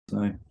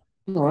So,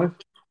 All right.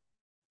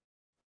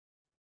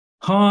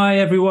 hi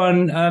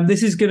everyone.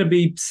 This is going to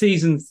be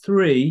season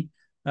three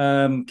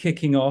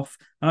kicking off,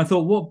 and I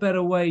thought, what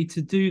better way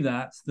to do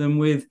that than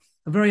with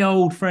a very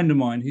old friend of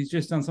mine who's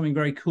just done something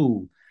very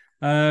cool.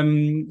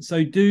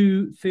 So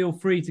do feel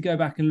free to go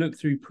back and look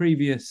through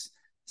previous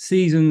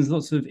seasons.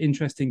 Lots of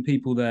interesting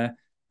people there.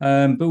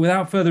 But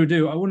without further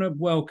ado, I want to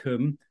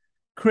welcome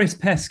Chris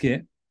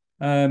Peskett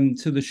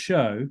to the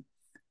show.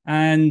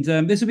 And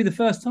this will be the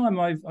first time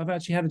I've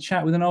actually had a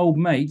chat with an old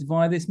mate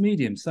via this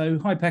medium. So,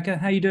 hi, Pekka,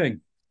 how you doing?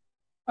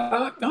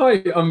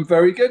 Hi, I'm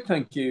very good,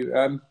 thank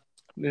you.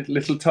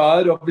 Little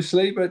tired,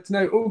 obviously, but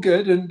no, all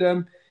good.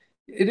 And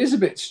it is a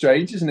bit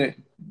strange, isn't it,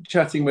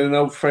 chatting with an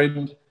old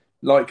friend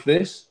like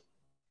this?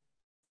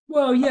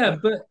 Well, yeah,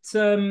 but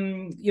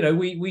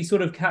we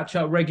sort of catch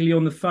up regularly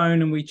on the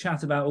phone and we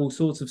chat about all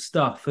sorts of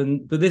stuff.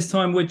 And but this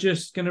time we're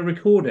just going to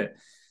record it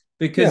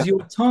because Yeah.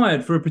 you're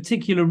tired for a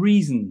particular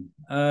reason,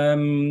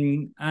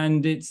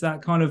 and it's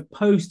that kind of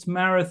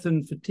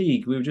post-marathon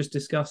fatigue we were just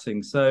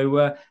discussing.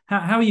 So,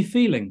 how are you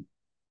feeling?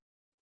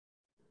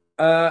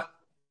 Uh,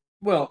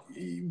 well,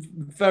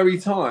 very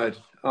tired.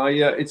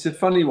 It's a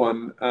funny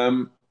one.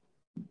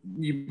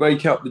 You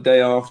wake up the day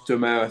after a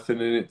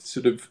marathon and it's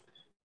sort of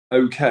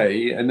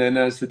okay, and then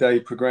as the day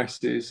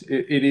progresses,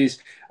 it is.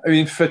 I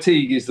mean,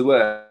 fatigue is the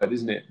word,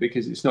 isn't it?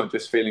 Because it's not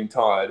just feeling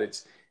tired;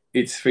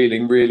 it's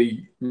feeling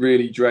really,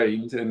 really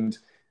drained. And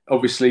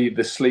obviously,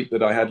 the sleep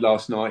that I had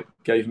last night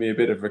gave me a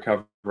bit of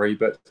recovery,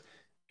 but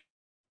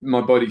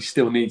my body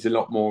still needs a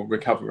lot more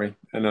recovery,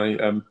 and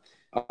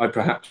I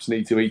perhaps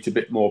need to eat a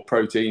bit more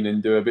protein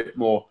and do a bit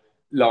more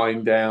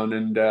lying down,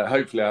 and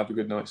hopefully I have a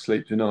good night's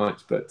sleep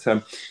tonight. But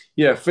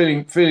yeah,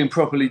 feeling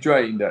properly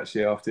drained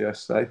actually after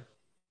yesterday.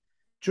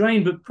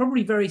 Drained, but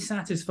probably very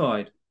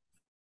satisfied.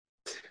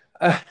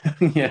 Uh,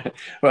 yeah,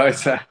 well,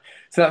 it's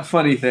that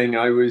funny thing.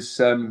 I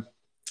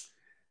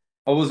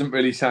wasn't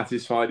really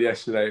satisfied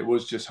yesterday. It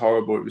was just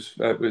horrible.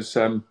 It was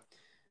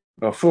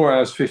well, 4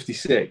 hours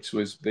 56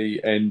 was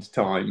the end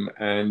time,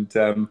 and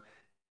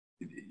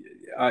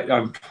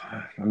I'm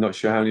not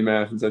sure how many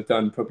marathons I've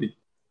done. Probably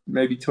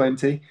maybe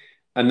 20,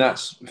 and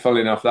that's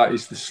funnily enough that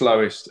is the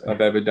slowest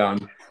I've ever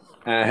done,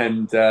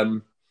 and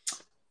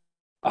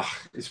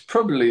it's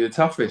probably the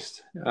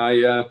toughest.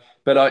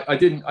 But I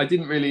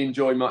didn't really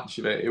enjoy much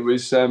of it. It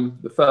was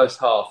the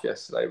first half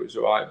yesterday was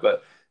all right,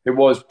 but it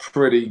was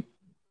pretty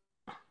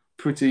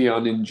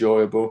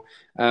unenjoyable.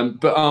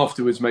 But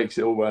afterwards makes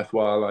it all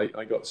worthwhile.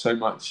 I got so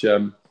much.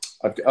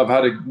 I've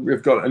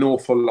got an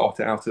awful lot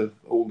out of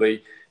all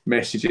the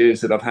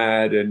messages that I've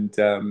had, and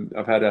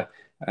I've had a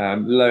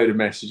load of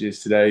messages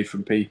today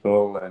from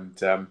people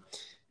and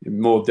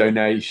more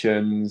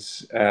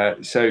donations.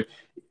 So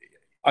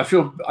I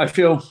feel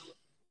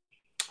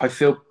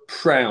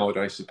proud,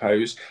 I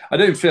suppose. I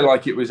don't feel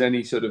like it was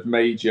any sort of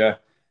major,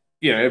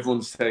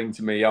 everyone's saying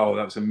to me, "Oh,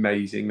 that's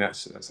amazing.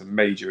 That's a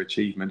major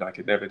achievement. I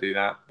could never do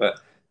that." But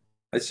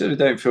I sort of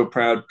don't feel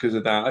proud because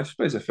of that. I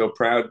suppose I feel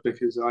proud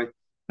because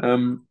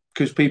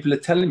because people are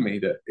telling me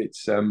that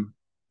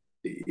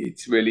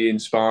it's really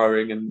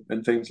inspiring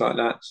and things like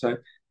that. So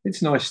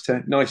it's nice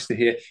to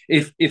hear.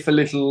 If a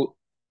little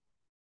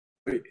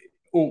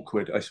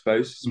awkward, I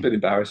suppose. It's a bit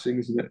embarrassing,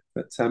 isn't it?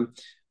 But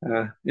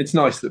it's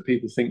nice that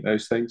people think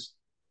those things.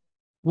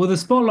 Well, the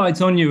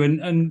spotlight's on you,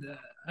 and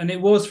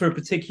it was for a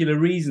particular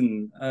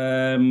reason.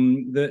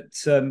 That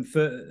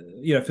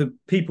for for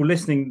people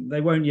listening,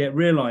 they won't yet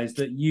realise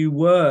that you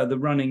were the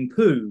running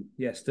poo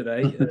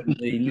yesterday at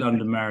the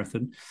London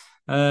Marathon,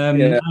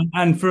 Yeah.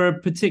 and for a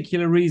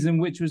particular reason,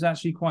 which was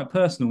actually quite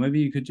personal. Maybe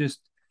you could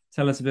just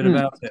tell us a bit Mm.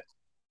 about it.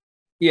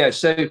 Yeah,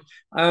 so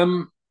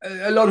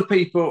a lot of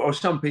people, or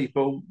some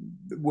people,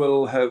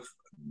 will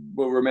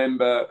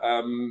remember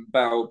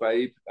Bowel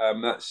Babe.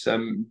 That's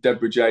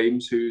Deborah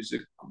James,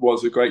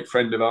 was a great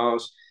friend of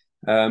ours.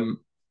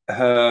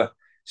 Her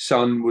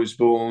son was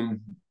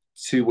born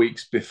 2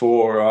 weeks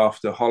before or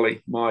after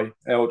Holly, my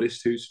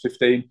eldest, who's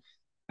 15.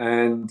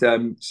 And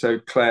so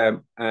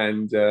Claire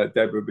and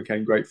Deborah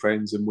became great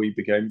friends, and we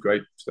became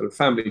great sort of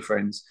family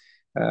friends.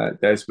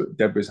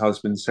 Deborah's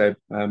husband Seb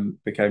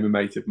became a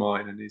mate of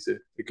mine and is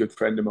a good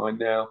friend of mine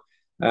now.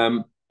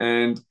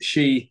 And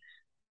she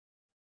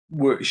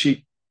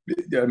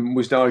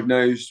was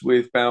diagnosed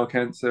with bowel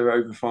cancer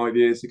over 5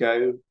 years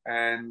ago,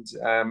 and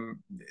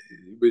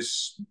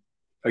was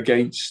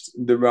against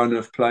the run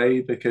of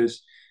play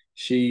because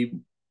she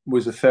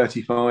was a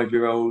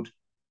 35-year-old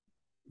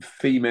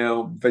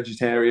female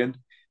vegetarian,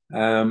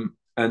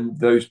 and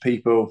those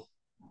people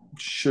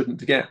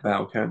shouldn't get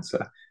bowel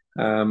cancer,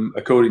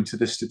 according to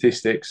the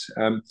statistics.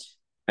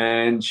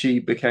 And she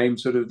became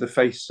sort of the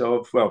face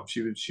of, well,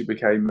 she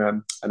became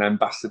an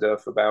ambassador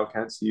for Bowel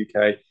Cancer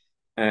UK,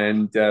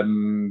 and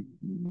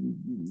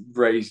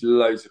raised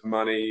loads of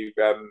money.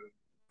 I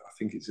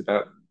think it's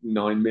about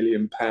 £9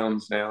 million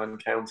now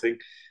and counting,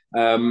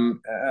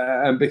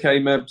 and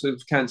became a sort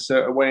of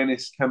cancer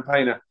awareness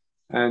campaigner.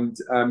 And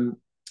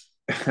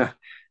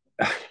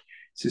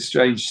it's a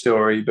strange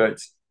story, but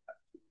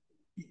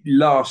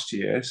last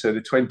year, so the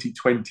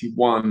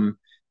 2021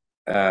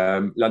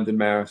 London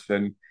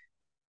Marathon.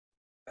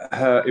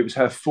 It was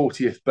her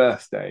 40th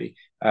birthday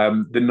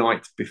the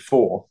night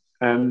before,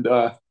 and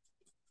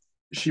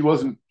she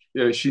wasn't.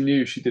 She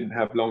knew she didn't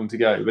have long to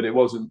go, but it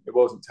wasn't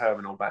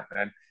terminal back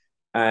then,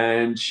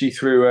 and she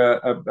threw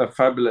a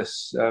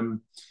fabulous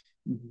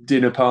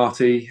dinner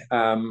party,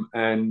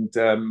 and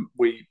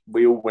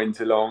we all went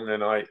along,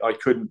 and I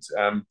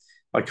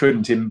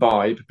couldn't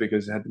imbibe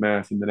because I had the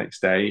marathon the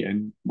next day,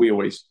 and we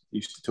always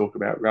used to talk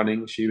about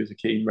running. She was a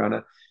keen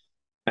runner,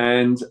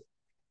 and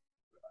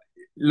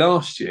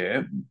last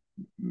year,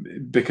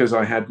 because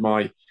I had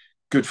my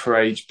good for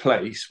age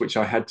place, which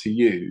I had to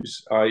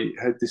use, I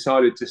had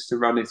decided just to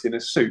run it in a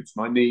suit.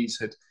 My knees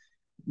had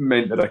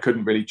meant that I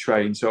couldn't really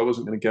train, so I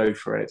wasn't going to go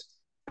for it.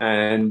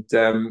 And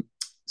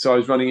so I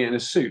was running it in a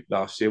suit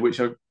last year,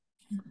 which I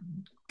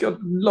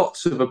got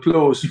lots of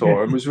applause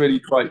for, and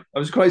I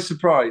was quite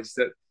surprised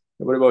at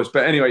what it was.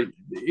 But anyway,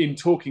 in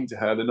talking to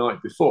her the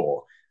night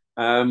before,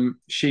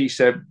 she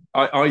said,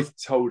 I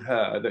told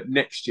her that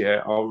next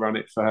year I'll run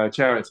it for her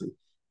charity.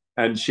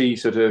 And she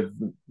sort of,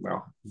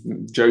 well,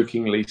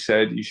 jokingly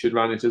said, you should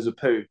run it as a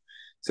poo.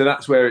 So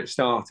that's where it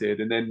started.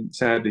 And then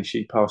sadly,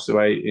 she passed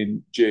away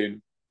in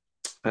June.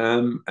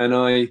 And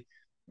I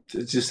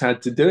just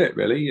had to do it,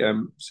 really.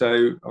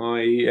 So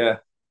I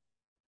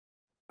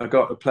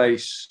got a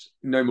place,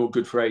 no more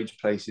good for age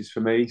places for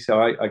me. So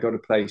I got a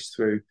place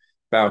through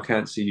Bowel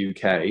Cancer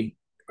UK,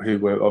 who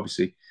were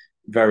obviously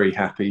very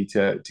happy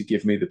to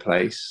give me the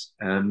place.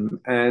 And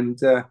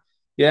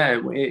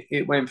yeah,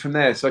 it went from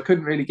there. So I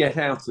couldn't really get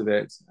out of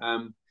it.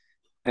 And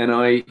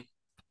I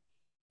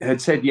had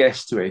said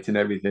yes to it and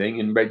everything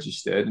and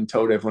registered and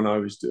told everyone I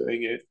was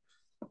doing it.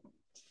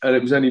 And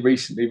it was only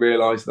recently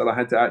realised that I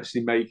had to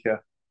actually make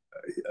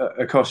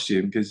a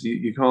costume, because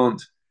you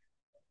can't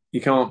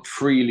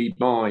freely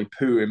buy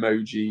poo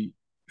emoji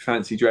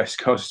fancy dress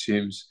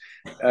costumes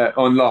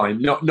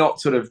online.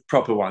 Not sort of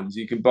proper ones.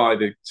 You can buy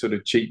the sort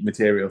of cheap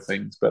material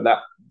things, but that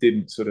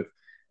didn't sort of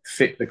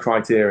fit the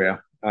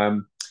criteria.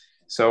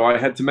 So I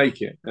had to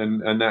make it,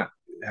 and that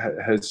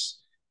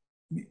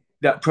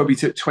probably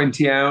took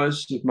 20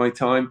 hours of my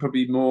time,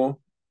 probably more.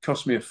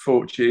 Cost me a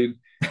fortune.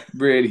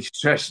 Really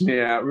stressed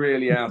me out.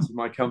 Really out of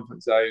my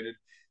comfort zone. And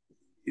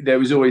there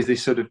was always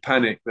this sort of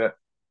panic that,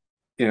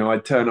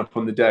 I'd turn up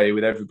on the day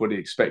with everybody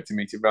expecting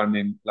me to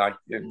running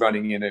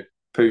in a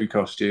poo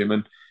costume,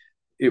 and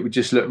it would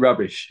just look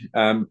rubbish.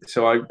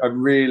 So I had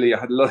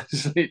a lot of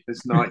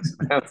sleepless nights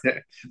about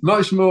it.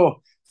 Much more,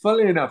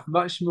 funnily enough,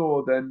 much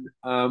more than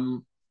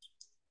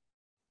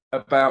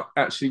about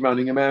actually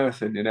running a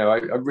marathon. I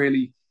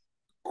really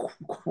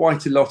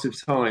quite a lot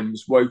of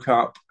times woke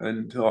up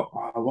and thought,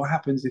 oh, what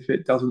happens if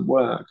it doesn't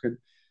work? And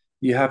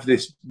you have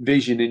this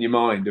vision in your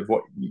mind of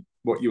what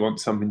you want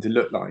something to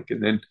look like,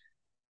 and then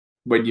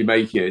when you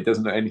make it, it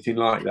doesn't look anything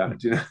like that.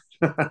 Do you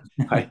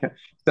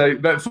know?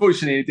 But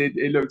fortunately,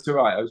 it looked all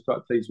right. I was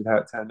quite pleased with how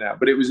it turned out.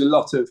 But it was a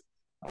lot of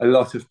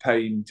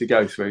pain to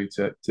go through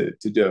to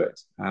do it.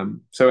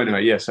 So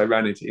anyway, yes, I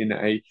ran it in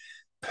a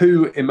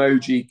poo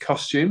emoji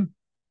costume,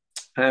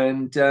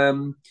 and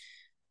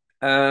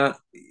yeah,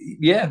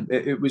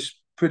 it was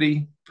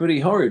pretty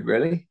horrid,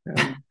 really.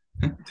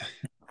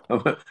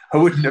 I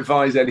wouldn't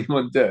advise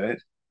anyone do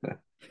it.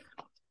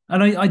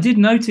 And I did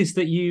notice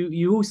that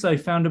you also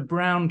found a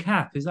brown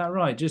cap. Is that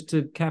right? Just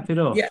to cap it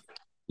off.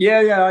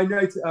 Yeah. I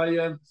noticed.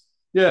 I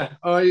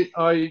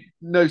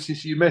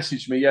noticed you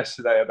messaged me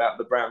yesterday about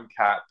the brown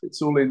cap. It's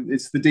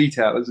the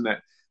detail, isn't it?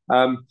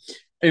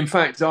 In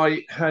fact,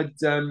 I'd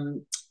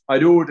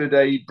ordered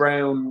a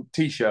brown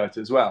T-shirt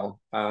as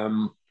well,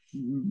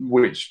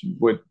 which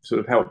would sort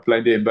of help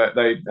blend in, but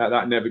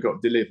that never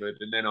got delivered.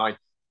 And then I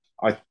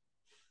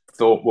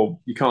thought, well,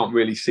 you can't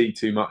really see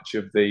too much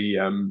of the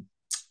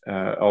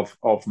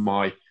of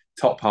my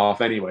top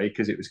half anyway,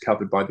 because it was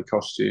covered by the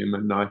costume,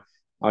 and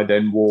I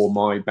then wore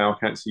my Bowel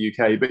Cancer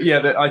UK. But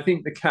yeah, I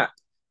think the cap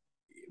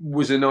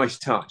was a nice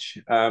touch.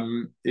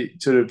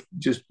 It sort of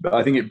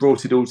I think it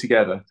brought it all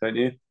together, don't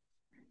you?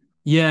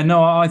 Yeah,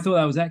 no, I thought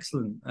that was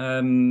excellent.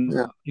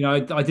 Yeah.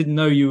 I didn't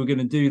know you were going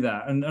to do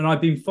that, and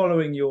I've been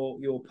following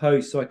your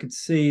post, so I could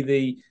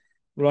see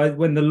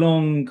when the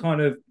long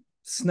kind of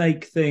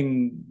snake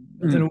thing.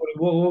 I don't know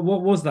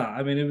what was that.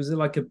 I mean, it was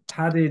like a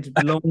padded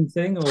long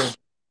thing, or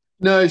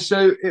no.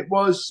 So it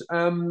was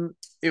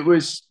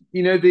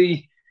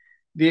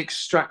the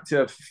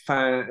extractor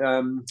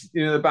fan.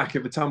 The back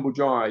of a tumble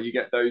dryer, you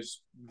get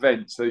those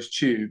vents, those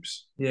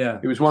tubes. Yeah,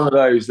 it was one of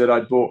those that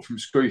I'd bought from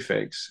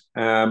Screwfix,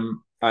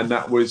 and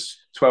that was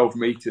 12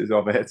 meters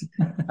of it.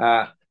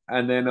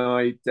 And then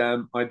I'd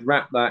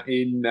wrap that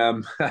in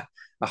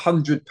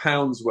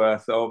 £100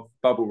 worth of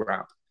bubble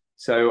wrap.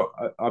 So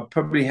I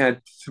probably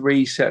had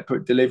 3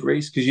 separate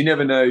deliveries, because you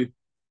never know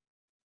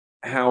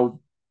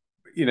how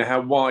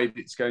wide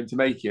it's going to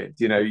make it.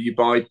 You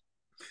buy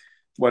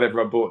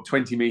whatever I bought,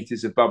 20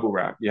 meters of bubble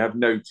wrap. You have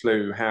no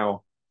clue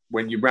how,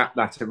 when you wrap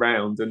that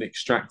around an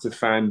extractor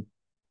fan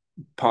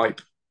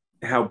pipe,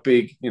 how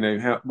big,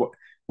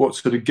 what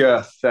sort of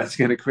girth that's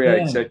going to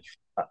create. yeah. So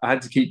I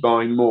had to keep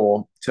buying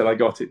more till I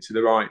got it to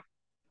the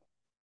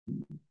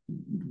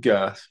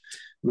girth,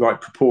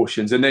 right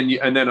proportions, and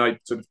then I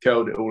sort of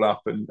curled it all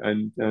up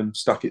and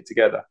stuck it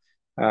together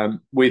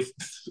with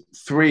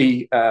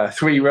three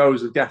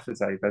rolls of gaffer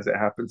tape, as it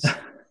happens,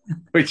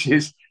 which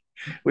is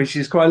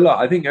quite a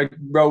lot. I think a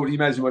roll. You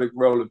imagine what a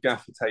roll of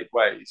gaffer tape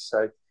weighs.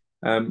 So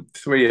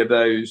three of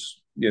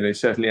those,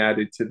 certainly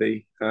added to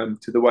the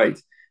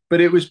weight.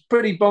 But it was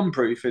pretty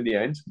bomb-proof in the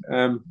end.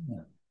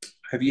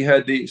 Have you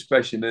heard the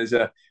expression? There's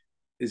an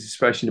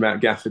expression about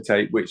gaffer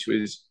tape, which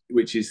is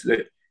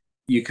that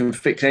you can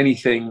fix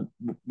anything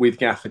with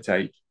gaffer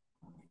tape,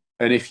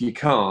 and if you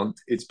can't,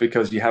 it's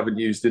because you haven't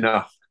used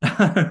enough.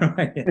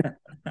 Right, yeah.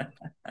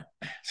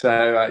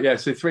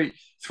 So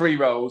three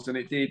rolls, and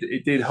it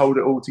did hold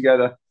it all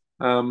together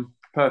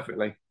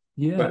perfectly.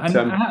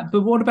 Yeah,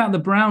 but what about the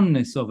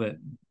brownness of it?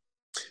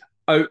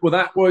 Oh well,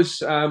 that was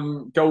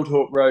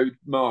Goldhawk Road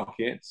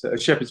Market,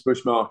 Shepherd's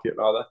Bush Market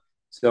rather.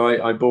 So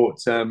I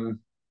bought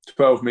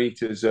 12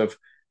 meters of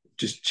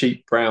just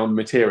cheap brown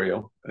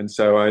material, and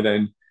so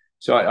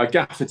I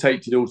gaffer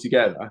taped it all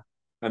together,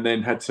 and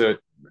then had to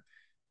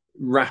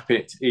wrap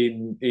it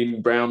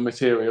in brown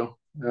material,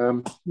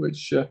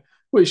 which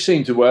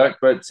seemed to work,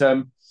 but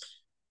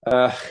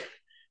I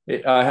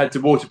had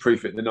to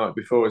waterproof it the night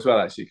before as well,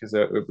 actually, because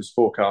it was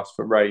forecast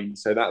for rain.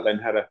 So that then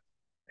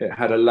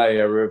had a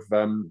layer of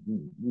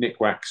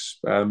Nikwax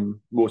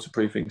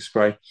waterproofing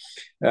spray.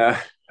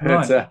 Right.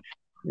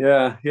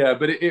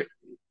 But it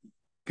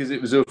because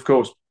it was, of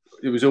course,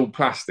 it was all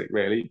plastic,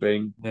 really,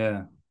 being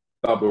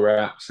bubble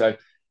wrap. So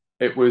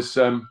it was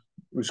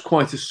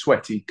quite a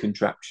sweaty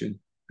contraption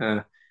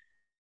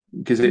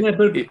because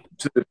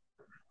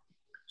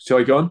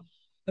Sorry, go on. I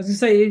was going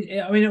to say,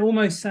 I mean, it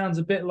almost sounds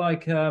a bit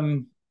like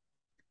a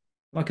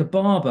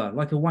barber,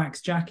 like a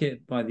wax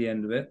jacket by the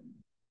end of it.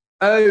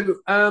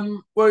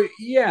 Oh, well,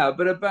 yeah,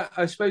 but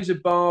I suppose a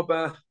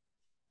barber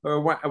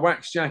or a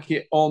wax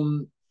jacket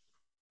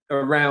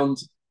around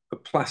a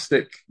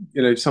plastic,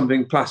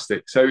 something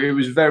plastic. So it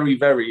was very,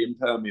 very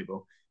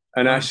impermeable.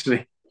 And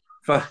actually,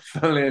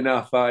 funnily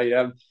enough,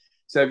 so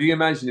if you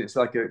imagine it's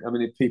like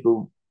if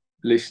people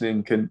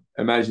listening can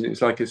imagine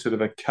it's like a sort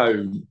of a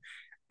cone,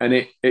 and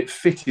it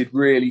fitted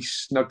really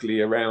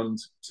snugly around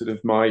sort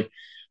of my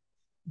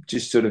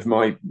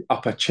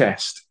upper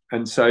chest.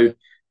 And so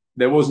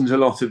there wasn't a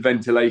lot of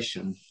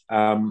ventilation,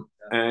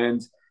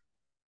 and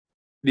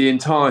the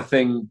entire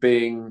thing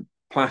being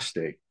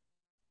plastic,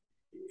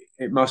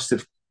 it must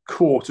have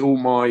caught all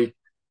my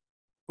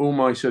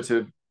sort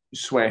of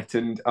sweat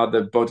and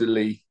other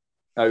bodily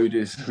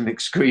odors and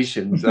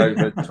excretions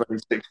over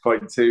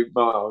 26.2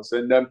 miles.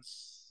 And it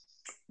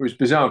was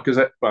bizarre because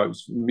it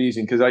was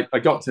amusing because I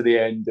got to the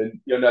end, and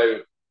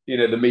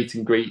the meet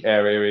and greet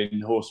area in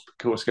Horse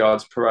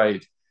Guards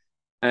Parade,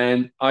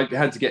 and I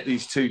had to get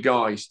these two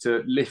guys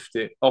to lift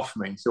it off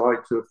me. So I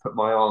sort of put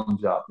my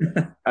arms up,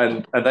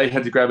 and they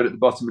had to grab it at the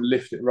bottom and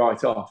lift it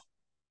right off.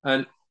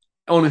 And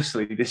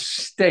honestly, this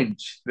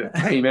stench that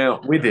came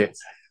out with it,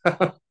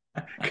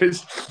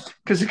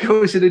 because of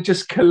course it had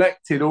just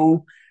collected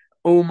all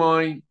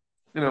my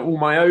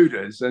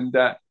odors. And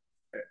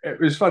it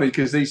was funny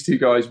because these two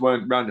guys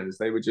weren't runners;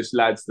 they were just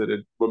lads that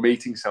were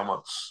meeting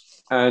someone.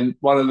 And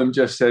one of them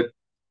just said,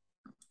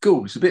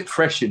 "Cool, it's a bit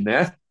fresh in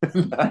there."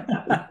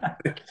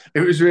 It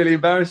was really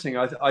embarrassing.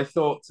 I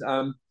thought,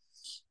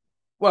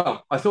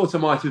 I thought I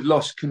might have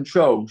lost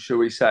control, shall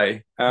we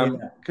say,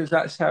 because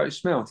that's how it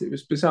smelt. It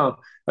was bizarre.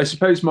 I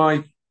suppose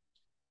my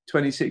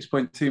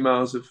 26.2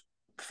 miles of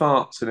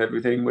farts and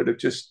everything would have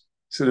just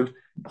sort of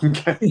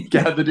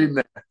gathered in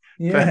there.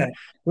 Yeah,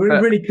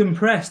 we're really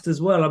compressed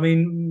as well. I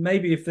mean,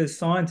 maybe if there's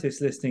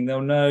scientists listening,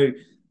 they'll know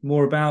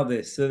more about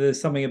this. So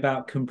there's something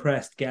about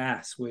compressed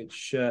gas,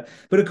 which,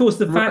 but of course,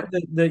 the fact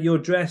that you're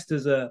dressed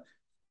as a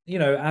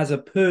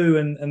poo,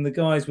 and the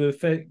guys were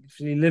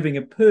effectively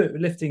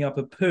lifting up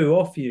a poo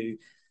off you,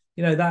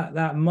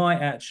 that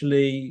might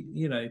actually,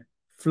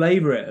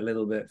 flavor it a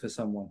little bit for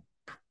someone.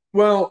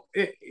 Well,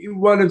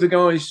 one of the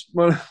guys,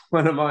 one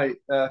of my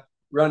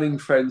running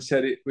friends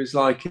said it was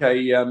like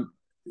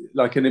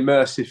like an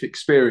immersive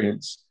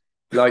experience,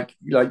 like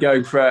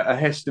going for a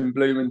Heston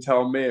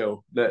Blumenthal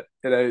meal. That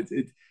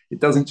it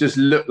doesn't just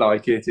look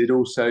like it; it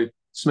also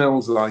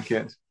smells like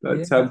it. But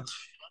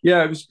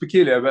it was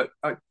peculiar. But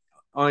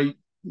I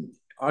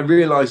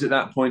realised at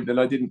that point that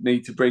I didn't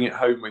need to bring it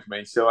home with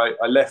me, so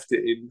I left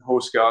it in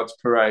Horse Guards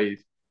Parade,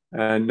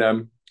 and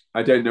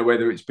I don't know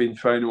whether it's been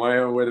thrown away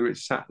or whether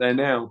it's sat there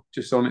now,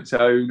 just on its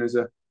own as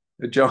a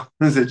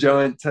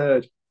giant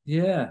turd.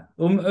 Yeah,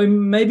 or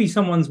maybe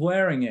someone's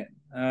wearing it.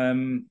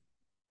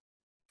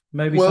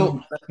 Maybe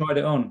someone tried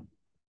it on.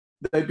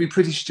 They'd be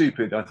pretty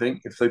stupid, I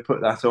think, if they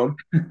put that on.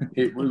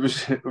 It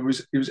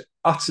was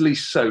utterly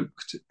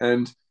soaked,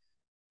 and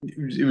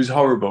it was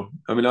horrible.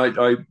 I mean,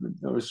 I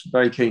was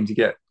very keen to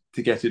get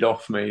it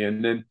off me,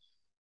 and then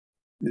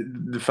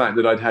the fact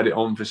that I'd had it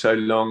on for so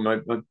long,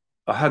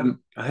 I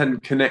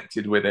hadn't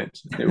connected with it.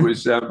 It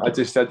was I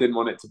didn't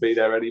want it to be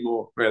there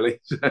anymore,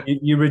 really.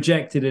 You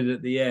rejected it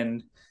at the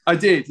end. I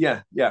did,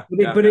 yeah, yeah,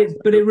 But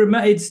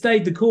yeah. it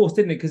stayed the course,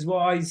 didn't it? Because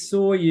what I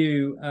saw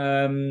you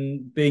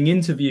being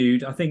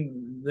interviewed, I think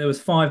there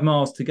was 5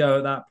 miles to go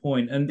at that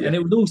point, Yeah. and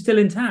it was all still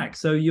intact.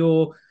 So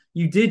you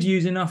did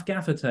use enough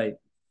gaffer tape.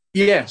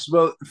 Yes,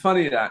 well,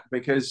 funny that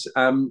because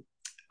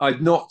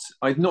I'd not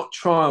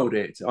trialed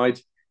it.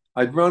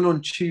 I'd run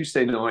on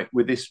Tuesday night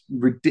with this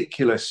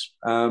ridiculous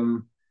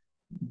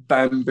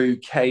bamboo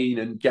cane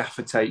and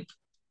gaffer tape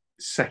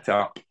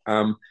setup,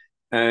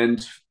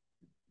 and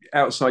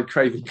outside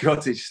Craven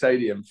Cottage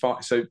Stadium.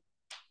 So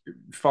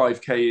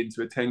 5K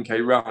into a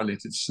 10K run,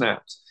 it had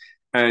snapped,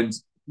 and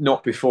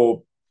not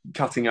before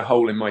cutting a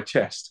hole in my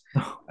chest.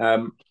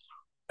 Um,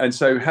 and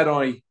so had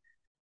I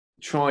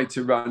tried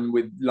to run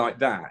with like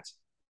that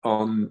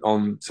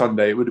on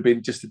Sunday, it would have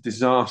been just a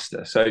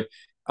disaster. So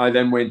I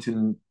then went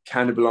and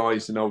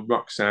cannibalized an old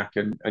rucksack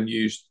and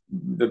used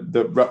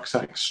the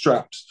rucksack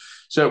straps.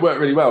 So it worked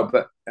really well,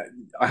 but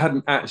I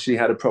hadn't actually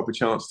had a proper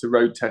chance to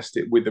road test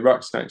it with the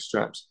rucksack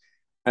straps.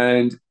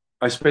 And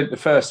I spent the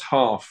first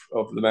half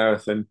of the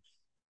marathon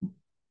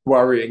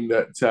worrying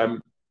that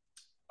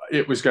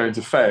it was going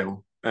to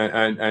fail.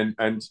 And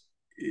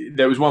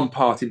there was one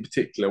part in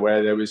particular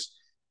where it was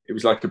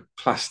like a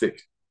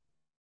plastic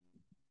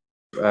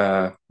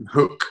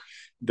hook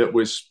that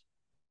was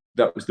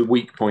the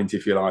weak point,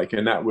 if you like,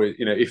 and that was,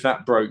 if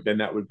that broke, then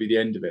that would be the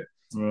end of it.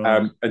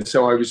 Right. And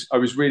so I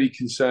was really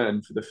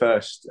concerned for the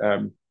first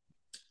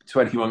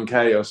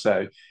 21K or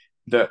so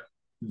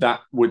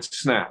that would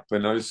snap,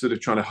 and I was sort of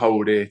trying to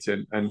hold it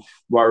and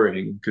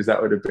worrying because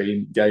that would have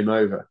been game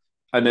over.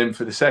 And then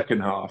for the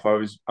second half, I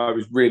was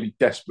really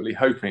desperately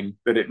hoping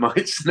that it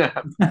might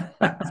snap.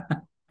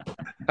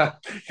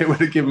 It would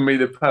have given me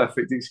the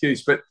perfect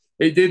excuse, but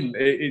it didn't.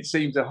 It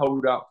seemed to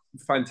hold up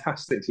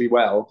fantastically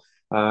well,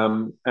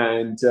 and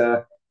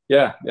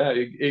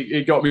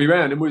it got me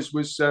around and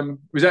was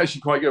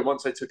actually quite good.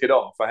 Once I took it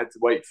off, I had to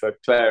wait for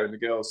Claire and the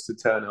girls to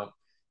turn up,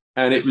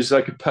 and it was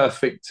like a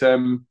perfect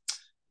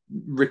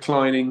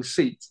reclining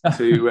seat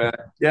to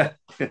yeah.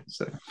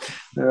 So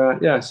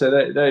so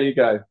there you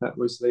go. That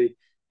was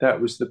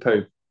the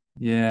poo.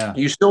 Yeah.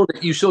 You saw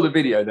the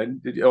video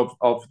then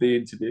of the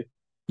interview.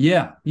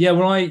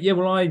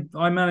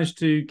 I managed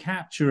to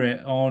capture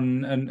it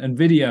on and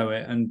video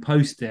it and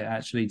post it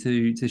actually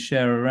to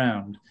share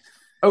around.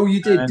 Oh,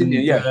 you did, didn't you?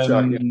 And Yeah,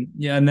 right.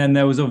 Yeah. and then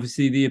there was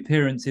obviously the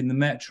appearance in the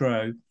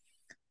Metro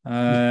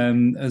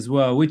as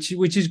well, which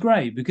is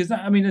great because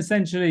that, I mean,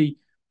 essentially,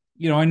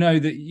 I know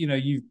that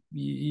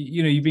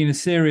you've been a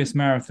serious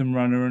marathon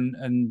runner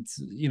and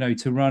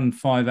to run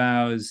 5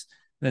 hours,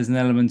 there's an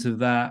element of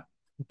that,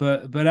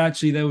 but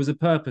actually there was a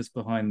purpose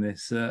behind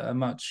this, a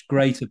much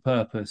greater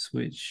purpose,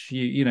 which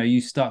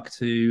you stuck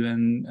to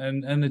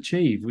and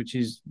achieved, which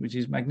is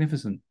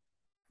magnificent.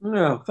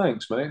 No,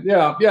 thanks, mate.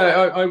 Yeah,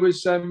 yeah. I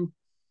was um,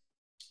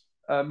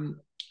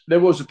 there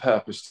was a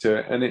purpose to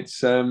it, and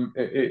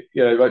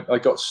I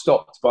got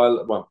stopped by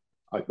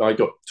I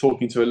got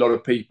talking to a lot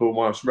of people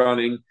whilst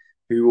running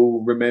who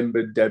all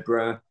remembered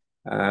Deborah.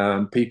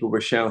 People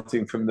were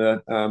shouting from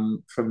the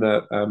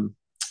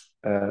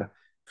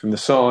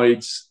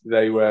sides.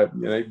 They were,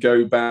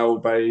 go Bow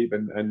Babe,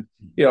 and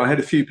I had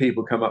a few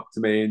people come up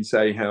to me and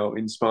say how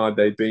inspired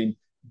they'd been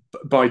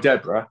by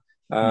Deborah.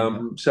 Yeah,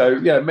 So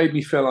yeah, it made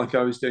me feel like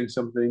I was doing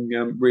something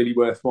really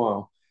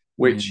worthwhile,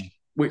 yeah,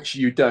 which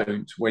you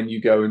don't when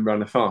you go and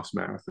run a fast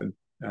marathon.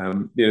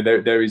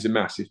 There is a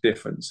massive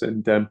difference,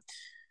 and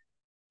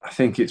I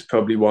think it's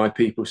probably why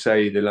people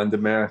say the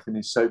London Marathon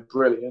is so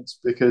brilliant,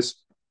 because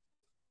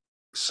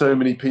so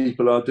many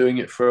people are doing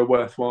it for a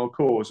worthwhile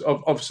cause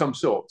of some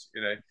sort,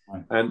 right.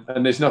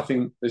 and there's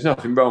nothing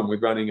wrong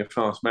with running a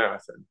fast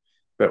marathon.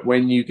 But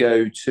when you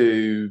go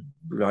to,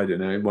 I don't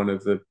know, one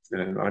of the,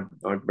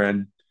 I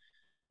ran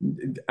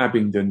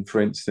Abingdon, for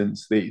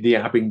instance, the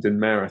Abingdon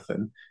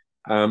Marathon.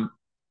 That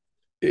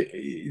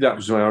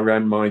was when I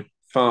ran my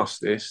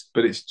fastest,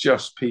 but it's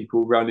just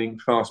people running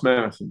fast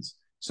marathons.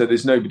 So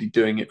there's nobody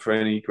doing it for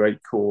any great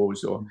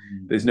cause, or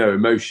Mm. there's no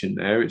emotion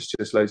there. It's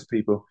just loads of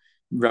people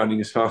running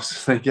as fast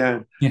as they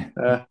can.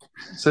 Yeah.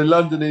 So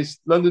London is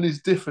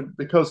different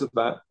because of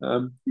that.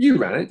 You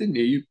ran it, didn't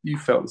you? You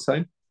felt the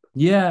same.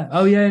 Yeah.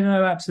 Oh, yeah.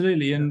 No,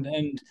 absolutely. And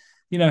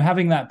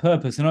having that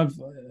purpose, and I've,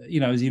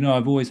 as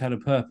I've always had a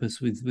purpose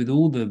with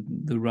all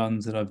the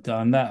runs that I've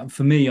done. That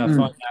for me, I Mm.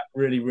 find that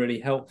really, really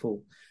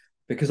helpful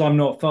because I'm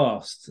not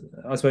fast.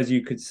 I suppose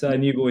you could say,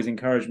 and you've always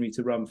encouraged me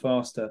to run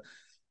faster.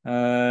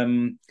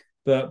 Um,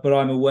 but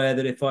I'm aware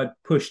that if I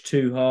push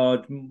too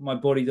hard, my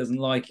body doesn't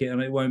like it,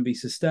 and it won't be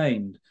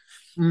sustained.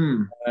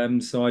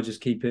 Mm. So I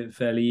just keep it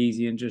fairly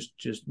easy and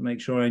just make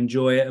sure I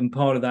enjoy it. And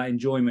part of that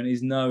enjoyment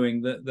is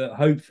knowing that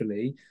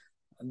hopefully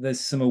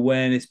there's some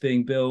awareness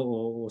being built,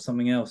 or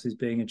something else is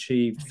being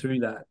achieved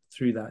through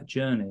that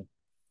journey.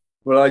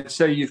 Well, I'd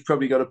say you've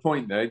probably got a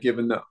point there,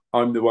 given that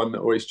I'm the one that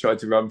always tried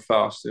to run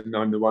fast, and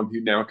I'm the one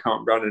who now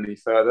can't run any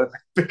further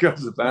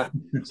because of that.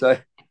 So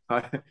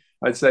I,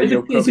 I'd say It's a,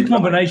 you're it's a probably right.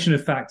 combination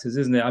of factors,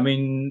 isn't it? I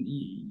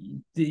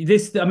mean,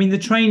 the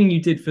training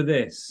you did for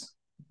this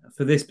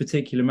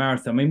particular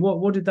marathon. I mean,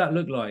 what did that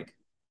look like?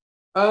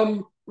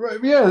 Right,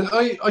 yeah,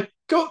 I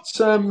got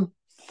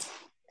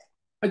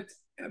I,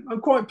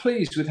 I'm quite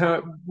pleased with how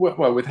it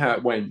with how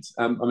it went.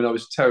 I mean, I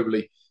was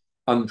terribly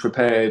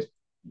unprepared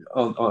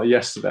on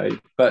yesterday,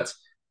 but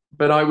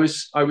I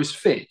was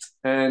fit,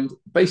 and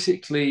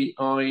basically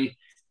I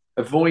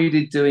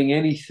avoided doing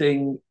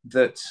anything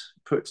that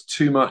put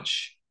too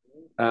much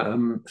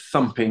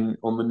thumping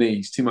on the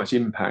knees, too much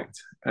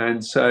impact,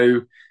 and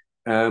so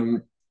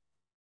um,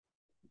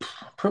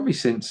 probably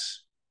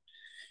since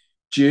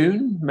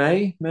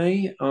May,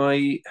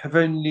 I've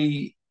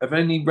only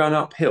run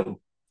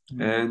uphill,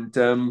 Mm.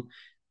 and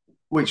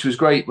which was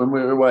great when we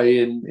were away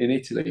in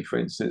Italy, for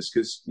instance,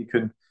 because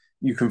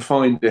you can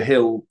find a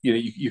hill.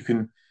 You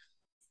can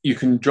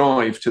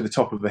drive to the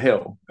top of the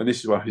hill, and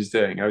this is what I was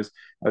doing. I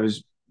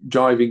was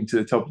driving to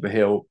the top of the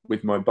hill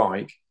with my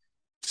bike,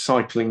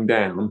 cycling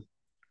down,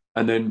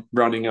 and then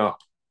running up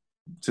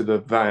to the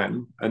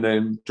van, and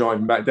then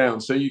driving back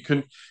down. So you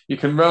can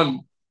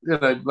run,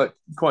 like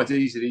quite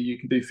easily. You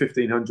can do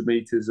 1,500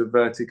 meters of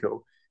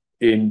vertical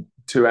in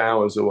 2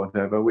 hours or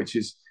whatever, which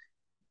is,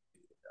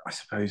 I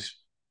suppose,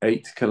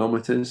 8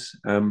 kilometers.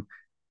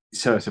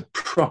 So it's a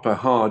proper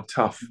hard,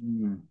 tough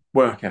Mm.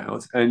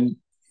 workout, and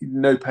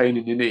no pain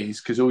in your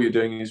knees because all you're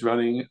doing is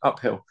running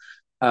uphill.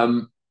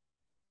 Um,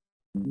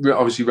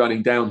 Obviously,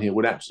 running downhill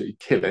would absolutely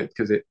kill it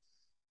because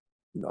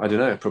I don't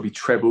know, it probably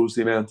trebles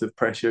the amount of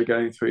pressure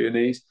going through your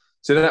knees.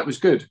 So that was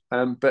good.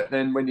 But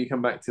then when you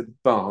come back to the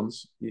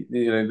Barnes,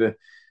 the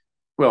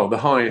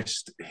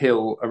highest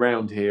hill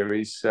around here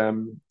is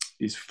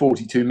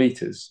 42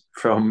 meters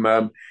from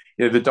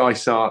the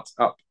Dysart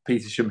up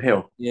Petersham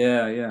Hill.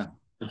 Yeah, yeah.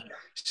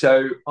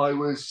 So I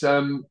was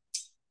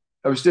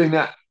doing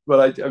that.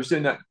 Well, I was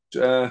doing that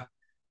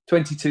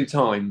 22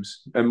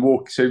 times and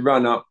walk. So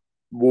run up,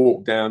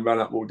 walk down, run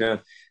up, walk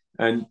down,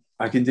 and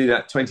I can do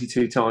that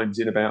 22 times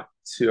in about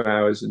 2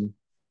 hours and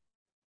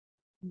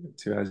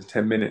 2 hours and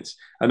 10 minutes,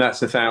 and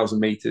that's 1,000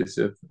 meters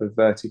of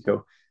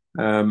vertical.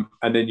 And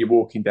then you're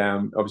walking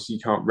down. Obviously,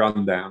 you can't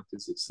run down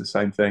because it's the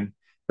same thing,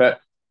 but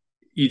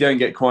you don't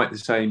get quite the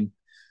same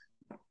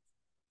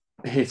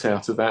hit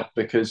out of that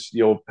because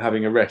you're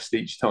having a rest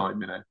each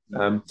time.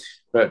 Yeah.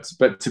 But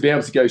to be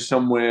able to go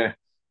somewhere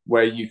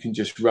where you can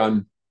just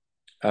run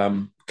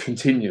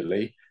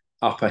continually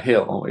up a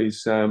hill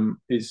is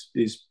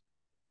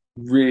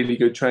really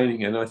good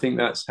training, and I think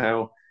that's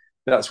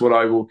what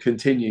I will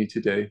continue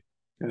to do.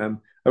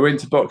 I went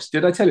to Box.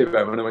 Did I tell you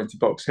about when I went to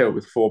Box Hill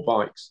with 4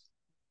 bikes?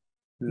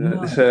 Uh,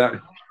 No.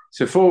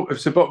 so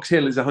so Box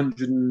Hill is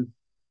 100.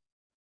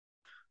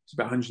 It's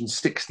about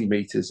 160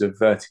 meters of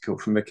vertical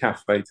from the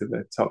cafe to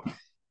the top,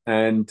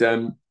 and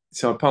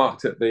so I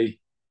parked at the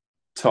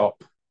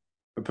top.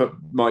 I put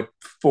my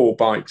 4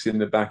 bikes in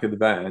the back of the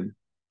van,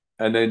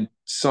 and then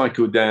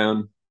cycled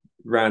down,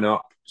 ran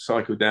up,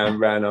 cycled down,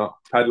 ran up,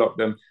 padlocked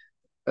them,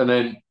 and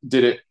then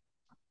did it,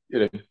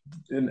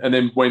 and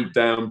then went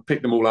down,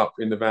 picked them all up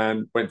in the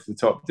van, went to the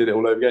top, did it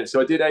all over again. So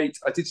I did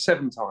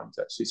 7 times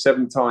actually,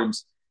 7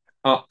 times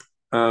up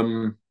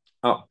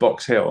up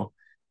Box Hill,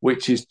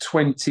 which is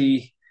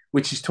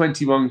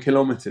 21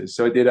 kilometers.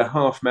 So I did a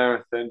half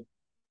marathon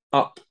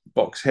up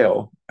Box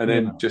Hill and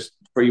then Yeah. just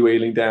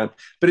freewheeling down.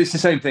 But it's the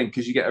same thing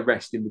because you get a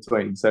rest in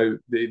between. So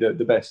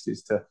the best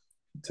is to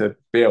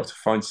be able to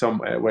find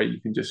somewhere where you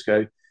can just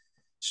go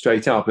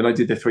straight up. And I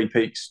did the Three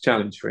Peaks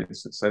Challenge, for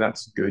instance. So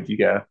that's good. You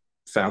get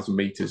 1,000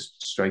 meters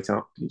straight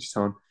up each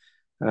time.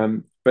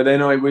 But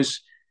then I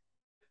was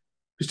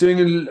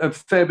doing a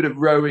fair bit of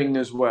rowing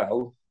as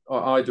well,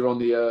 either on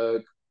the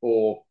erg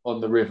or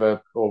on the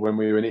river, or when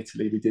we were in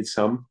Italy, we did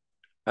some,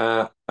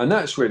 and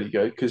that's really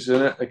good because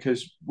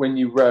when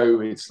you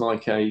row, it's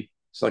like a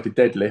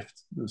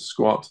deadlift, a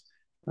squat.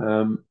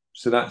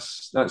 So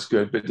that's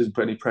good, but it doesn't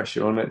put any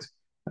pressure on it.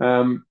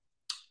 Um,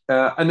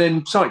 and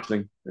then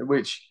cycling,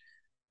 which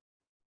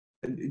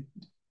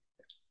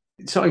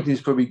cycling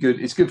is probably good.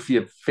 It's good for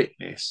your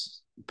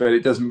fitness, but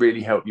it doesn't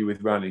really help you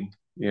with running.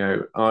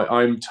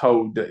 I'm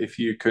told that if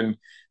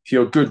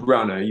you're a good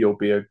runner, you'll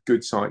be a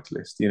good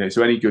cyclist.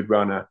 So any good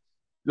runner,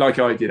 like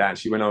I did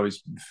actually when I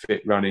was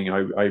fit running,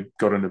 I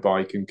got on a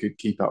bike and could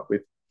keep up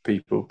with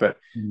people. But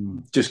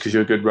Mm. just because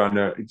you're a good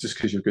runner, just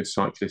because you're a good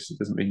cyclist, it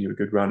doesn't mean you're a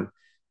good runner.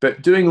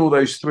 But doing all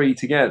those three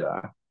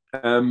together,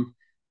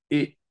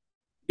 it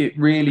it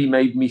really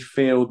made me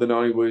feel that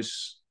I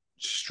was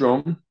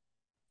strong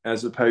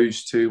as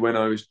opposed to when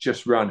I was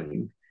just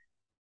running.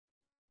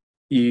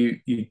 You're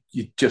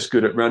just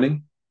good at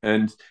running,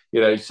 and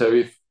so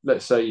if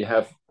let's say you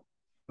have,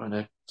 I don't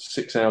know,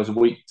 6 hours a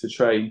week to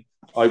train,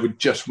 I would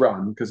just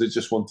run because I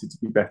just wanted to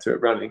be better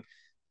at running.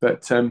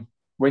 But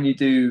when you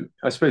do,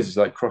 I suppose it's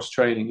like cross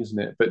training, isn't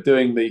it? But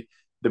doing the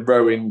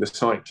rowing, the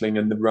cycling,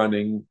 and the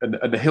running and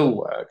the hill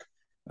work,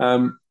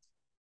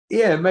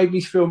 yeah, it made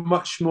me feel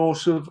much more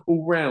sort of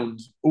all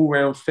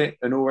round fit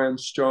and all round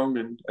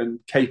strong and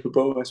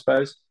capable, I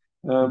suppose.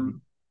 Mm.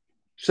 Um,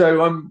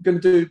 so I'm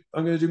going to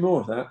do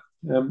more of that.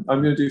 I'm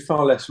going to do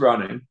far less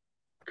running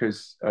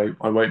because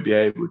I won't be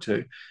able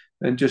to,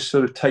 and just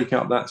sort of take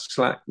up that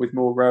slack with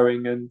more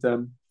rowing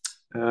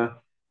uh,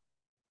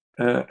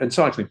 and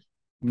cycling.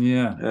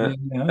 Yeah. uh,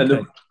 Yeah. and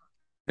Okay.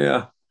 the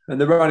yeah,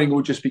 and the running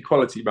will just be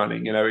quality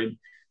running, in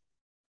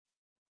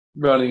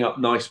running up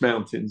nice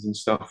mountains and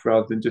stuff,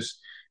 rather than just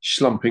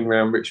slumping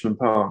around Richmond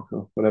Park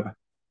or whatever.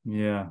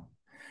 Yeah.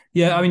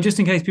 Yeah, I mean, just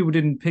in case people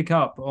didn't pick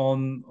up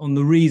on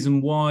the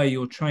reason why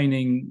your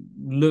training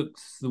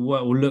looks the way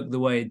or looked the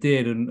way it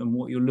did, and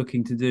what you're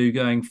looking to do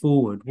going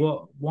forward.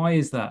 Why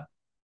is that?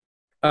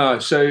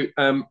 So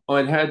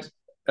I'd had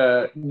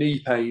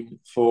knee pain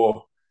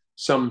for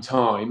some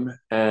time,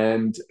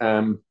 and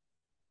I'd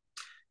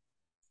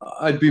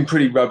been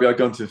pretty rubby. I'd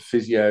gone to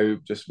physio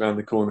just around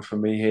the corner from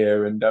me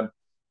here, and I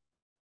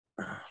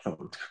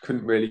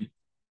couldn't really.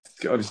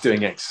 I was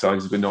doing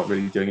exercises, but not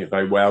really doing it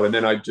very well. And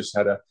then I just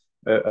had a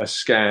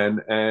scan,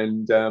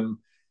 and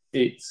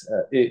it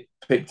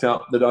picked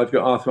up that I've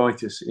got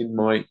arthritis in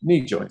my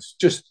knee joints,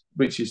 just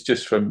which is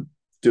just from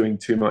doing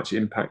too much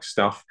impact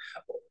stuff.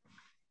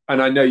 And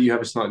I know you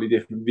have a slightly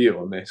different view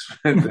on this,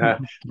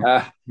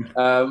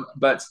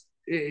 but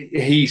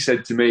he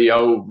said to me,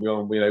 "Oh,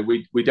 well,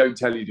 we don't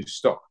tell you to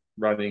stop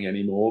running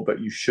anymore, but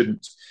you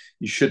shouldn't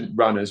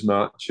run as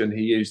much." And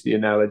he used the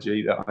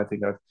analogy that I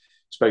think I've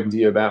spoken to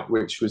you about,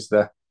 which was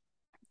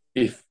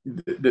if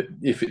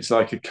it's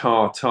like a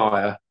car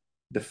tire,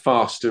 the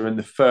faster and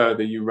the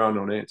further you run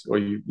on it, or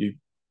you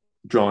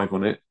drive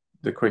on it,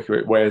 the quicker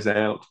it wears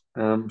out.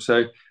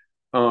 So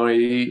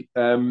I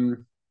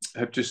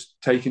have just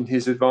taken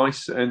his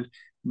advice and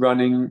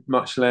running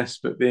much less,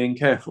 but being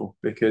careful,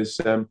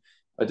 because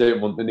I don't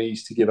want the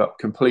knees to give up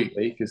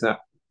completely, because that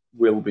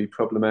will be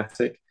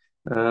problematic.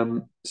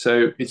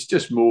 So it's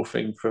just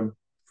morphing from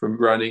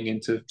running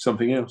into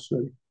something else,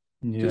 really.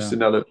 Just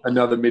Yeah.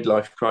 another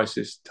midlife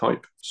crisis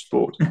type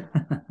sport.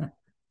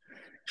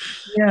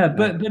 Yeah, Uh,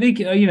 but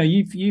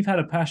you've had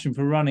a passion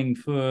for running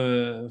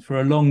for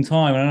a long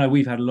time. And I know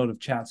we've had a lot of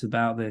chats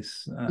about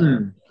this,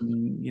 mm,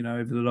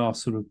 over the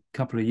last sort of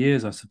couple of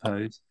years, I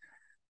suppose.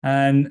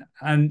 And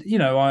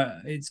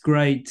it's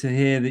great to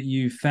hear that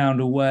you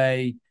found a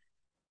way,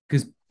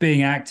 because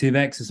being active,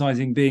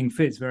 exercising, being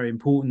fit is very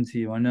important to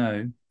you. I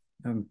know,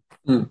 um,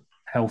 mm.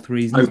 health Oh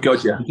reasons,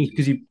 God, yeah. just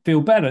because you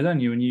feel better, don't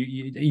you? And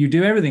you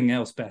do everything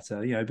else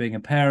better. Being a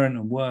parent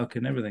and work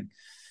and everything.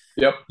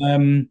 Yep.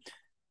 Um,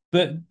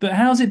 but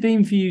how's it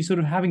been for you, sort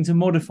of having to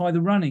modify the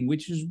running,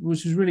 which is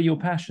really your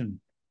passion?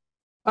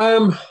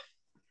 Um,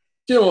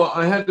 you know what?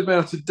 I had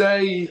about a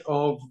day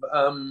of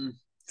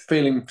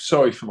feeling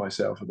sorry for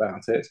myself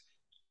about it,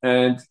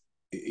 and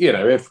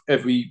if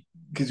every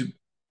because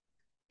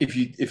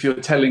if you're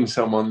telling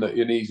someone that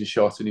your knees are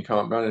shot and you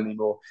can't run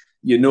anymore,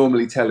 you're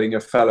normally telling a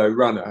fellow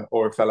runner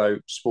or a fellow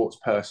sports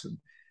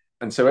person,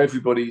 and so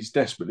everybody's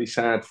desperately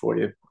sad for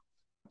you.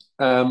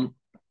 Um,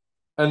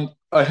 and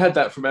I had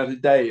that for about a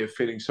day of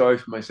feeling sorry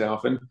for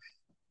myself, and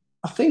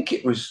I think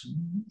it was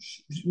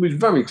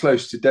very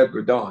close to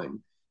Deborah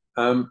dying.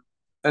 Um,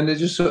 and they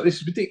just thought,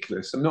 this is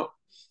ridiculous. I'm not.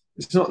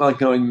 It's not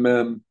like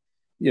I'm,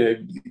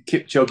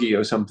 Kipchoge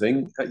or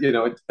something.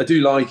 I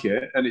do like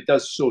it, and it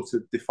does sort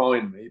of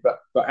define me. But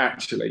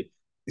actually,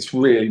 it's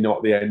really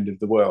not the end of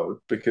the world,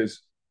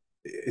 because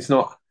it's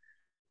not.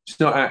 It's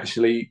not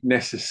actually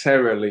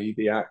necessarily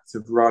the act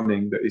of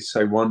running that is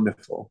so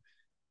wonderful.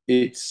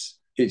 It's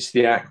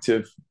the act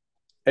of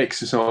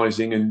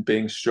exercising and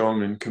being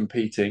strong and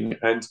competing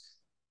and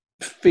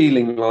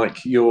feeling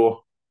like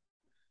you're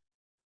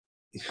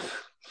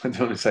I don't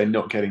want to say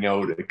not getting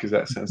older, because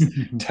that sounds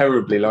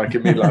terribly like a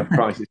midlife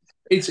crisis.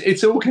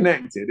 It's all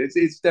connected.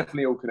 It's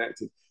definitely all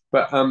connected.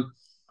 But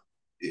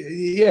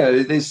yeah,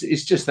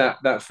 it's just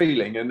that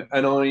feeling, and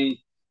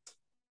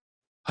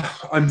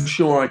I'm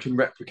sure I can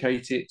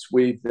replicate it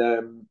with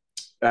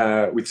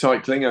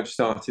cycling. I've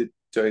started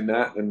doing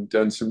that and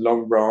done some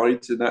long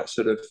rides, and that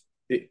sort of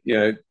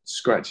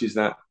scratches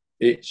that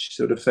itch,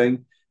 sort of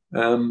thing.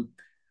 Um,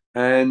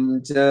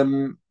 and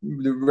the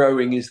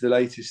rowing is the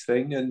latest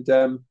thing. And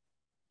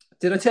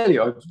did I tell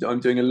you I'm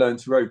doing a learn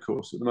to row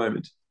course at the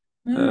moment?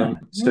 Yeah,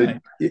 So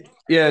right.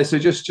 yeah, so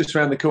just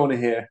around the corner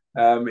here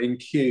in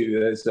Kew,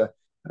 there's a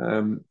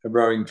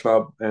rowing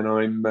club, and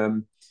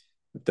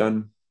I've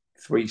done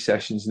 3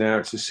 sessions now.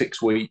 It's a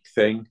 6 week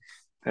thing,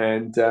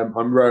 and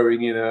I'm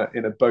rowing in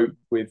a boat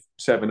with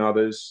 7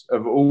 others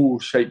of all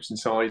shapes and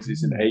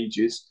sizes and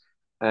ages,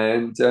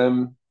 and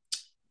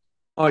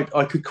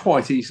I could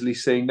quite easily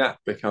see that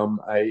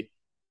become a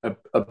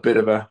bit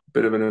of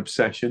an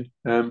obsession.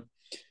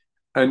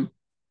 And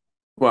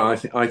well, I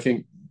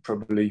think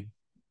probably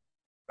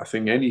I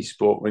think any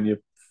sport when you're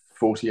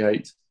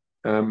 48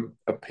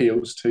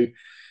 appeals to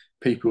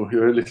people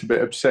who are a little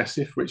bit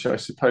obsessive, which I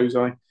suppose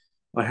I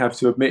have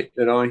to admit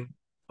that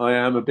I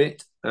am a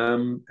bit.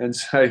 And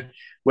so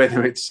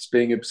whether it's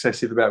being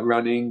obsessive about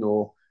running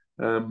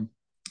um,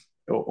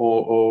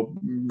 or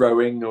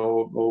rowing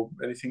or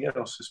anything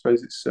else, I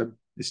suppose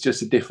it's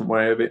just a different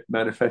way of it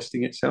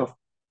manifesting itself.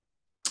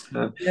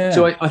 So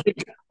Yeah.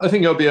 I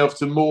think I'll be able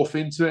to morph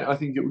into it. I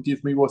think it will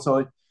give me what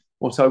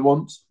I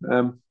want.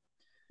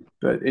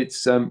 But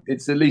it's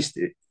at least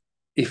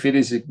if it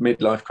is a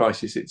midlife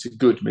crisis, it's a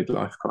good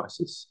midlife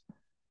crisis.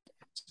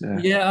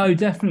 Yeah, oh,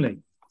 definitely.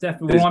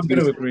 definitely. Well, There's, I'm going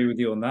there's, to agree with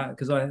you on that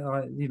because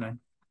you know,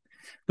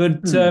 but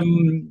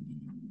hmm.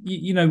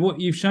 you know what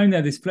you've shown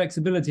there, this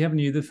flexibility, haven't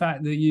you? The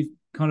fact that you've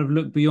kind of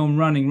looked beyond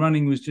running.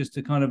 Running was just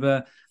a kind of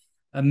a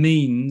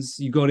means.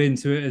 You got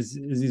into it as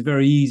is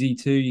very easy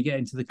to. You get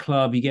into the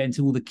club, you get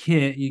into all the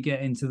kit, you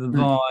get into the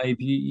Hmm. vibe.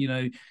 You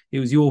know, it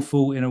was your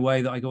fault in a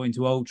way that I got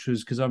into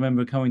ultras because I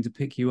remember coming to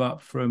pick you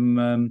up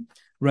from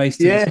race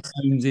to the Yeah,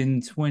 stones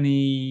in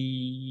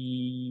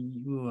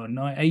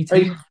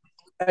 2018.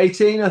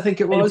 18, I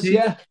think it was. 18.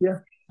 Yeah, yeah.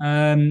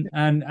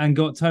 And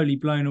got totally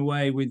blown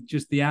away with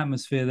just the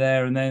atmosphere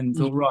there, and then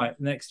thought, right,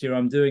 next year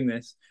I'm doing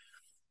this.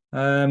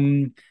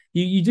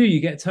 You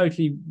get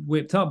totally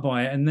whipped up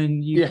by it, and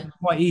then you Yeah. can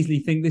quite easily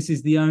think this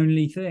is the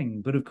only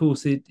thing, but of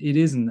course it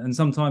isn't. And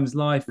sometimes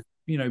life,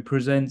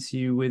 presents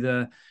you with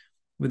a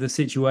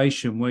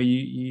situation where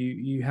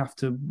you have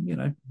to,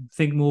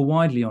 think more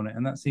widely on it,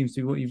 and that seems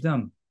to be what you've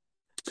done.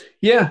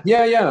 Yeah,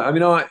 yeah, yeah. I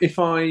mean, if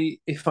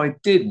I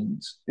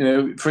didn't,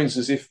 for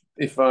instance,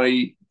 if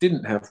I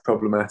didn't have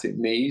problematic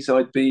knees,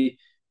 I'd be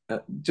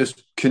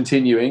just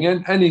continuing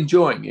and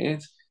enjoying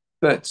it,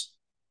 but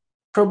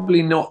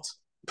probably not,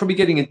 probably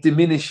getting a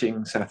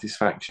diminishing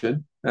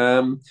satisfaction.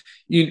 You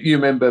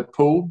remember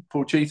Paul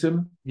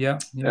Cheetham? Yeah,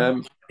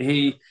 yeah.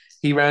 He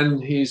ran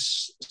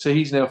his, so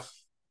he's now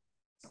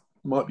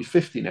might be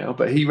 50 now,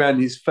 but he ran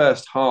his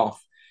first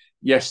half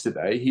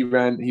yesterday. He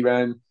ran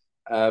the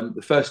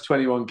first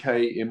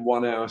 21K in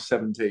 1 hour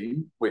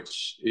 17,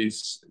 which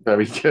is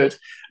very good.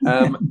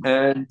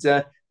 And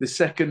the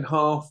second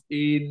half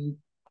in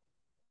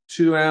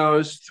 2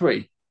 hours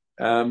 3,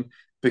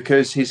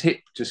 because his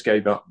hip just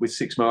gave up with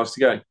 6 miles to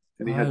go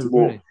and he had Oh, to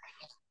walk. really?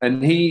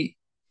 And he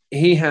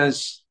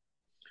has,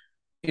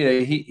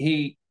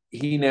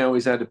 he now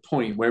is at a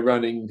point where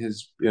running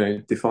has,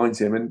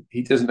 defines him, and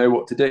he doesn't know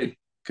what to do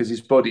because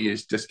his body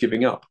is just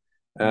giving up.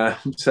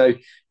 So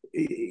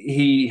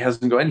he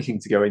hasn't got anything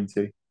to go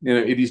into.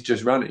 It is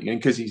just running, and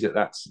because he's at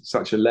that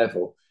such a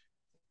level,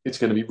 it's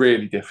going to be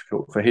really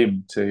difficult for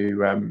him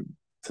to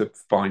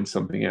find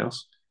something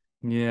else.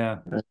 Yeah.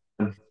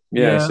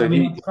 Yeah, Yeah, so I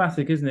mean he, that's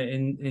classic, isn't it?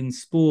 In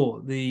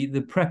sport, the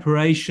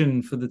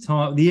preparation for the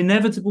time, the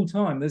inevitable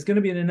time. There's going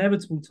to be an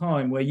inevitable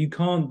time where you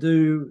can't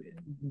do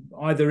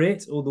either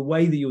it or the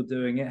way that you're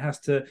doing it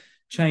has to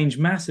change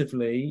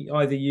massively.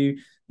 Either you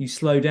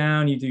slow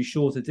down, you do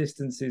shorter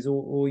distances,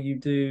 or you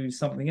do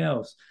something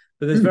else.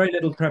 But there's very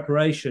little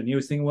preparation. You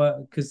always think,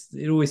 well, because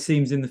it always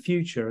seems in the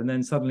future, and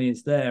then suddenly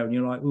it's there, and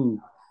you're like,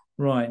 ooh,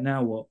 right,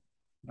 now what?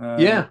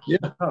 yeah, yeah.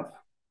 Tough.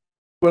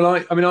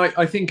 Well, I mean,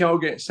 I think I'll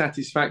get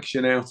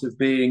satisfaction out of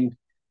being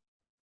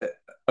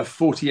a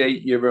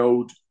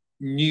 48-year-old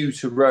new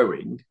to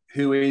rowing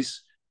who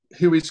is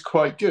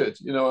quite good.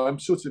 I'm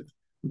sort of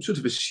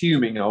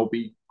assuming I'll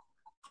be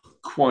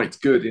quite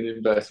good in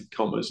inverted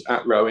commas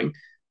at rowing,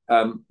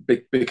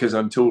 because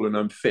I'm tall and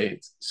I'm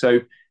fit. So,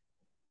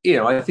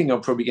 I think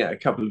I'll probably get a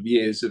couple of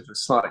years of a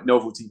slight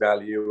novelty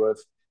value of,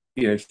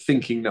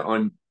 thinking that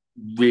I'm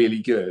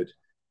really good.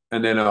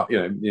 And then,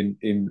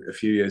 in a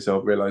few years,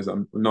 I'll realize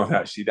I'm not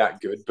actually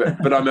that good,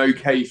 but I'm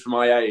okay for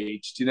my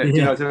age. Do you know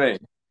Yeah, what I mean?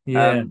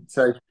 yeah.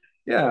 So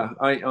yeah,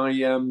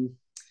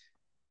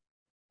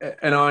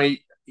 and I,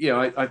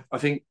 I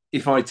think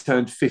if I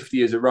turned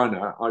 50 as a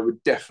runner, I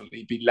would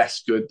definitely be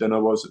less good than I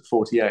was at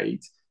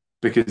 48,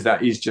 because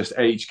that is just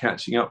age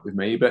catching up with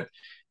me. But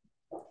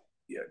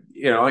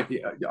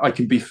I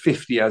can be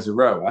 50 as a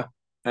rower,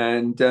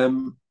 and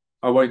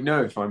I won't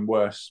know if I'm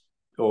worse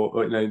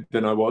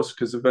than I was,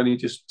 because I've only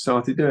just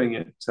started doing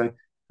it. So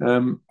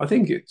I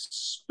think it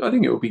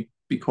will be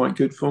quite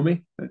good for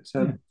me. But,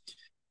 Yeah.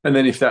 and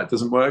then if that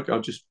doesn't work, I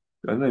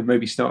don't know,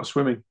 maybe start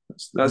swimming.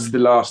 That's Mm. the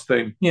last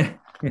thing. Yeah.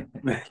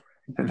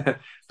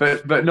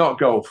 But not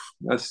golf.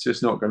 That's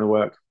just not going to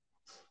work.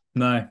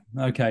 No.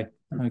 Okay.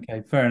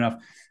 Okay. Fair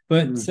enough.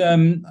 But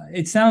Mm.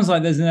 it sounds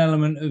like there's an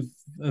element of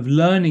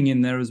learning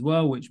in there as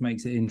well, which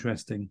makes it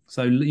interesting.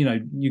 So,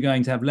 you're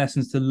going to have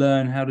lessons to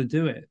learn how to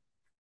do it.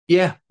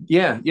 Yeah,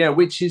 yeah, yeah.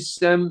 Which is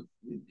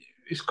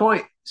it's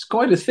quite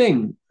a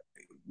thing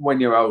when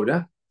you're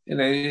older.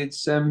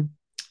 It's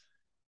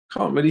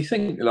can't really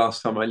think the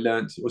last time I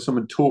learned or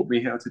someone taught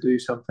me how to do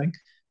something.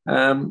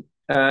 And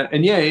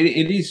yeah,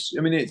 it is.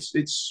 I mean,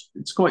 it's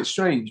quite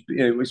strange, but,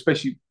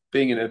 especially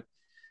being in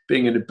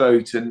a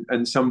boat,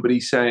 and somebody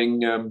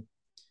saying, you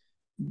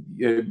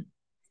know,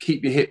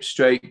 keep your hips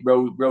straight,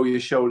 roll your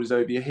shoulders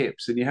over your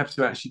hips, and you have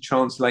to actually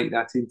translate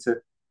that into,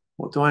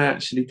 what do I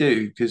actually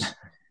do? Because,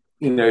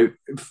 I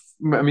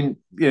mean,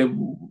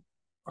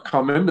 I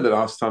can't remember the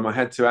last time I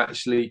had to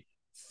actually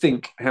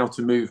think how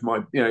to move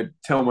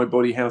tell my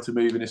body how to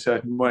move in a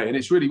certain way, and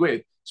it's really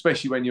weird,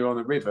 especially when you're on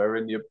a river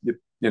and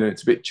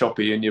it's a bit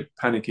choppy and you're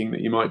panicking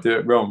that you might do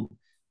it wrong.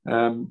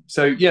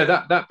 So yeah,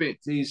 that bit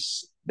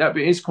is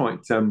quite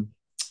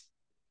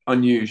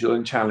unusual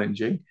and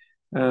challenging.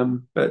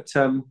 But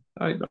I'm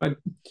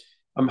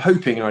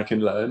hoping I can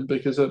learn,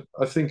 because I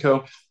think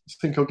I'll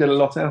get a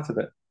lot out of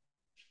it.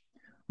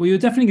 Well, you're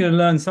definitely going to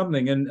learn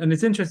something. And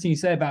it's interesting you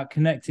say about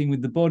connecting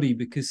with the body,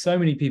 because so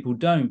many people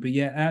don't, but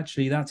yet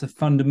actually that's a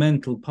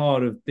fundamental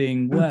part of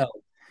being well,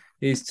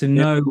 is to Yeah,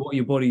 know what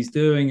your body's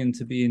doing and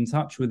to be in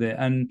touch with it.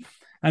 And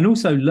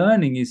also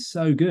learning is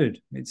so good.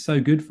 It's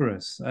so good for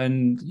us.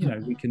 And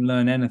we can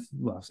learn anything.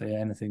 Well, I say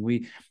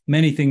anything.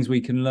 Many things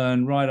we can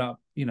learn right up,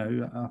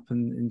 up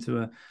and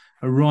into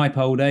a ripe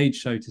old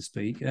age, so to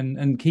speak.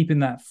 And keeping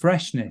that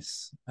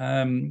freshness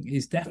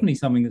is definitely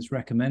something that's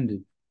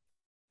recommended.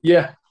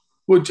 yeah.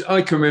 Well,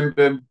 I can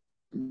remember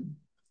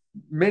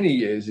many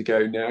years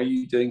ago now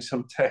you doing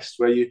some test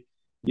where you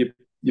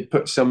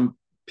put some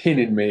pin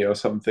in me or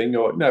something,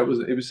 or no,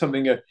 it was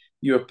something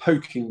you were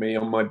poking me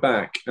on my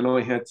back, and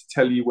I had to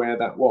tell you where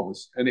that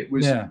was, and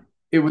Yeah.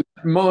 it was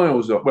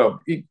miles off,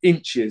 well,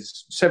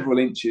 inches, several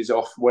inches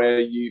off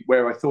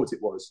where I thought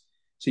it was.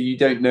 So you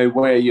don't know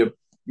where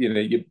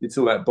it's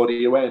all that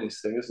body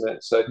awareness thing, isn't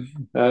it? So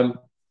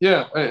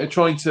yeah,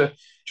 trying to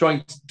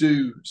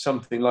do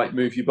something like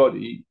move your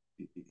body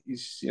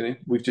is,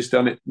 we've just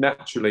done it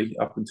naturally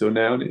up until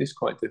now, and it is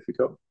quite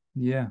difficult.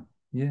 Yeah.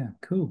 Yeah.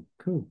 Cool.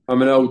 Cool.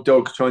 I'm an old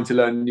dog trying to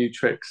learn new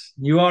tricks.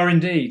 You are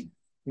indeed.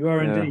 You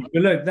are Yeah. indeed.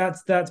 But look,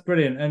 that's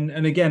brilliant.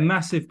 And again,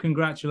 massive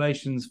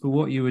congratulations for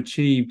what you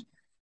achieved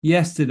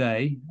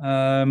yesterday.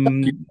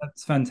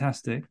 That's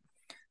fantastic.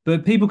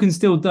 But people can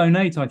still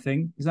donate, I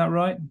think. Is that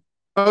right?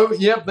 Oh,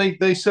 yeah,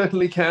 they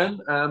certainly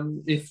can.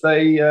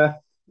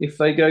 If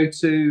they go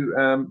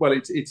to well,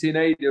 it's in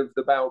aid of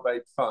the Bowel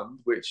Babe Fund,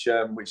 which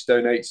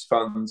donates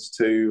funds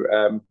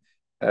to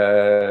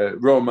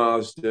Royal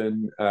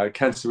Marsden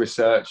Cancer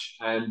Research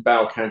and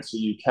Bowel Cancer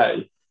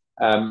UK.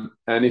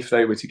 And if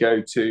they were to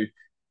go to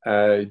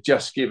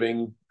Just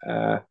Giving,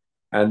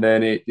 and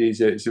then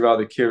it's a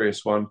rather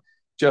curious one,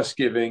 Just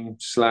Giving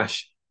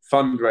 /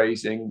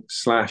 fundraising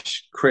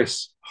 /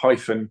 Chris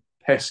hyphen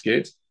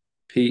Peskett,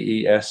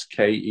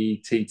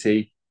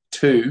 Peskett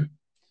 2,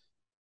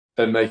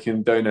 then they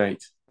can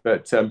donate.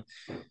 But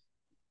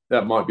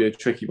that might be a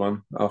tricky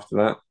one after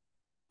that.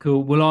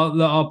 Cool.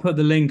 Well, I'll put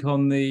the link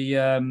on the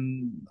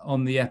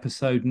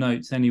episode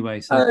notes anyway,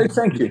 so Oh, people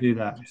thank can you. do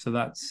that. So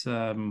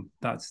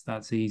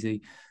that's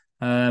easy.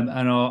 And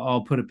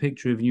I'll put a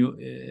picture of you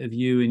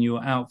in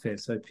your outfit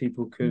so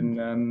people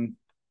can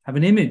have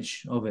an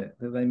image of it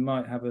that they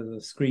might have as a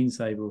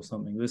screensaver or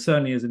something. But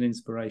certainly as an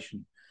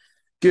inspiration.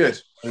 Good.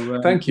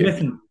 So, Thank you.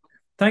 listen,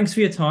 thanks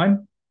for your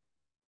time,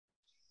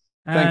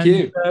 Thank and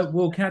you.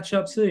 we'll catch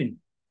up soon.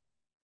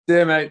 See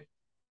you, mate.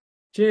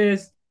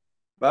 Cheers.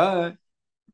 Bye.